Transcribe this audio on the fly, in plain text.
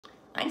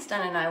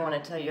Einstein and I want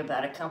to tell you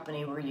about a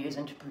company we're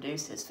using to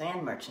produce his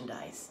fan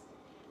merchandise.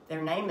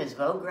 Their name is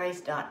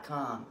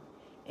Vograce.com.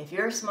 If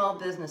you're a small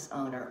business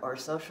owner or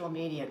social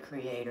media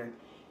creator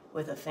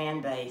with a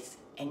fan base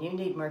and you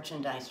need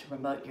merchandise to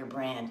promote your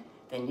brand,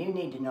 then you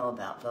need to know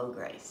about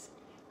Vograce.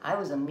 I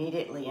was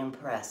immediately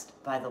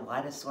impressed by the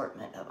wide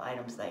assortment of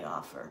items they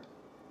offer.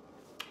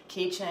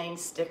 Keychains,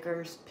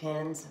 stickers,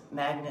 pins,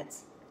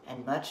 magnets,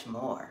 and much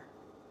more.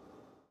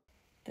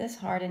 This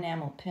hard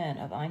enamel pin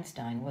of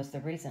Einstein was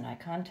the reason I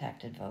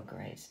contacted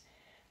Vograce.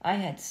 I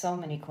had so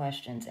many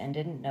questions and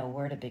didn't know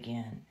where to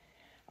begin.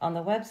 On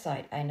the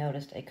website, I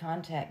noticed a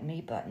Contact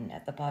Me button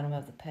at the bottom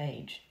of the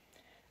page.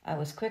 I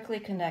was quickly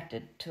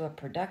connected to a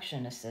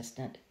production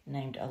assistant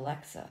named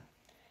Alexa.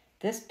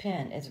 This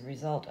pin is a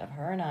result of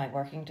her and I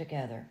working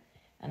together,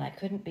 and I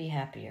couldn't be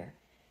happier.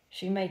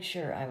 She made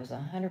sure I was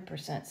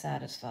 100%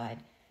 satisfied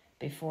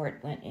before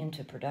it went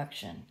into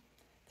production.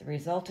 The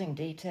resulting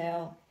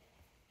detail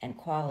and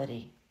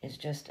quality is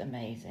just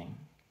amazing.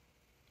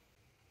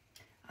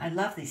 I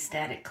love these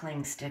static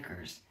cling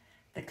stickers.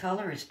 The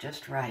color is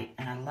just right,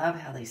 and I love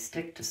how they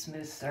stick to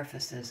smooth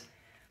surfaces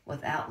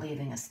without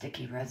leaving a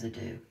sticky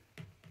residue.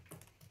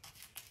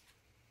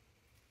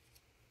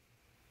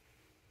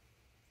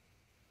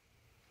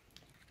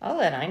 I'll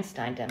let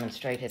Einstein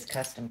demonstrate his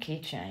custom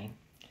keychain.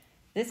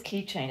 This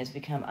keychain has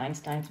become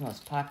Einstein's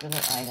most popular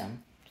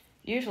item.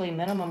 Usually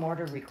minimum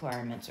order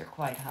requirements are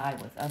quite high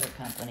with other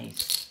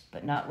companies,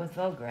 but not with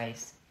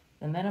Vograce.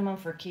 The minimum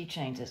for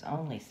keychains is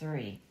only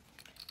 3.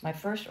 My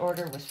first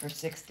order was for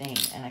 16,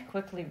 and I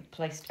quickly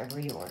placed a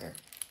reorder.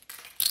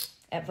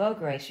 At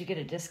Vograce, you get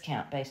a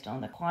discount based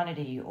on the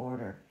quantity you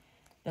order.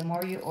 The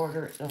more you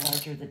order, the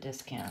larger the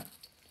discount.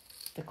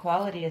 The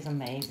quality is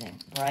amazing,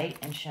 bright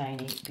and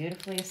shiny,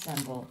 beautifully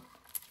assembled,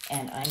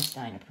 and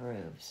Einstein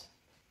approves.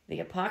 The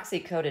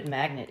epoxy-coated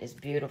magnet is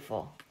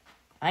beautiful.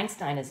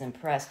 Einstein is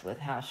impressed with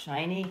how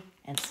shiny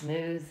and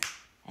smooth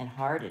and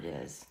hard it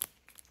is.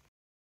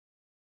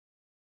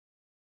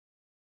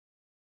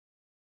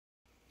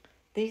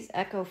 These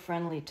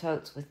eco-friendly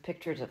totes with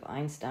pictures of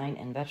Einstein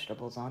and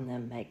vegetables on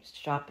them make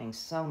shopping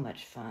so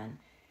much fun.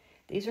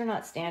 These are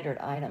not standard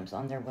items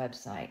on their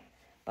website,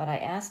 but I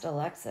asked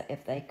Alexa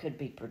if they could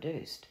be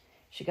produced.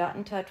 She got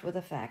in touch with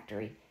a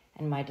factory,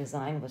 and my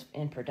design was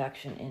in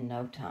production in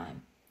no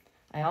time.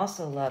 I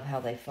also love how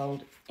they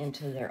fold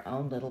into their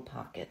own little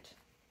pocket.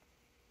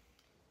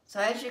 So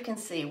as you can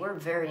see, we're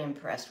very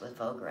impressed with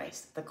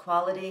Vograce. The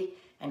quality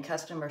and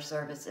customer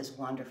service is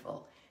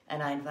wonderful,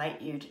 and I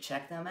invite you to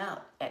check them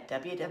out at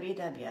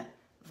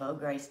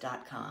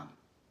www.vograce.com.